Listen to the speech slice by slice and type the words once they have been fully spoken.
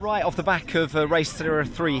Right off the back of race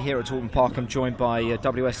 3 here at Alton Park, I'm joined by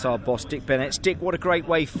WSR boss Dick Bennett. Dick, what a great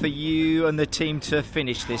way for you and the team to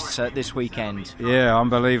finish this weekend. Yeah,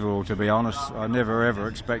 unbelievable, to be honest. I never ever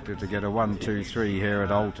expected to get a 1, 2, 3 here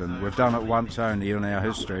at Alton. We've done it once only in our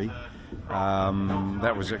history.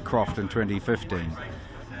 That was at Croft in 2015.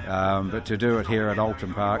 But to do it here at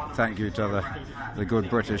Alton Park, thank you to the good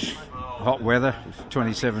British hot weather.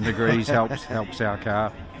 27 degrees helps our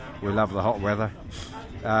car. We love the hot weather.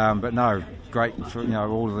 But no, great for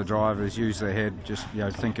all of the drivers. Use their head. Just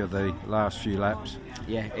think of the last few laps.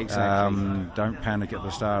 Yeah, exactly. Don't panic at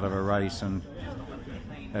the start of a race, and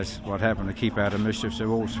that's what happened, to keep out of mischief. So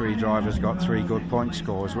all 3 drivers got 3 good point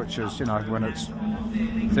scores, which is when it's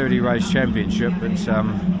 30 race championship, it's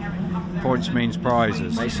points means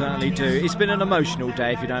prizes. They certainly do. It's been an emotional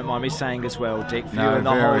day, if you don't mind me saying as well, Dick, for you and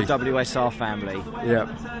the whole WSR family.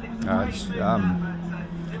 Yeah, it's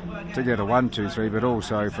to get a 1, 2, 3, but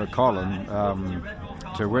also for Colin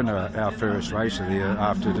to win our first race of the year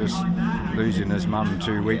after just losing his mum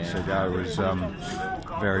 2 weeks ago was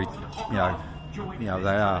very, they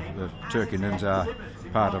are, the Turkingtons are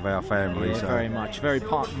part of our family. Yeah, so. very much.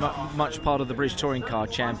 Much part of the British Touring Car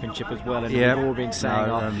Championship as well. And yep. we've all been saying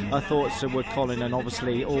our thoughts with Colin and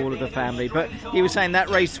obviously all of the family. But he was saying that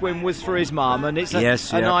race win was for his mum, and it's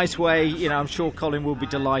a nice way. I'm sure Colin will be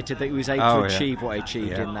delighted that he was able to achieve what he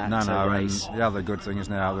achieved in that race. And the other good thing is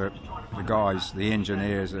now that the guys, the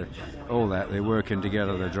engineers, all that, they're working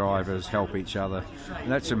together, the drivers help each other.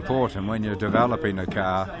 And that's important when you're developing a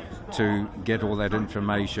car, to get all that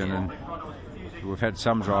information. And we've had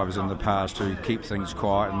some drivers in the past who keep things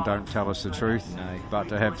quiet and don't tell us the truth. No. But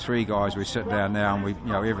to have 3 guys, we sit down now and we,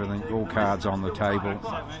 everything, all cards on the table,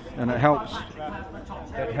 and it helps.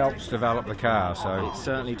 It helps develop the car. So it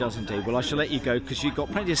certainly does indeed. Well, I shall let you go because you've got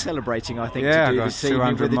plenty of celebrating, I think, to do got this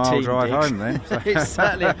evening with the 200-mile team. drive Dick. home then. It's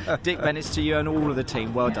certainly Dick Bennett's to you and all of the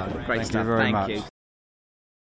team. Well done. Great stuff. Thank you very much. You.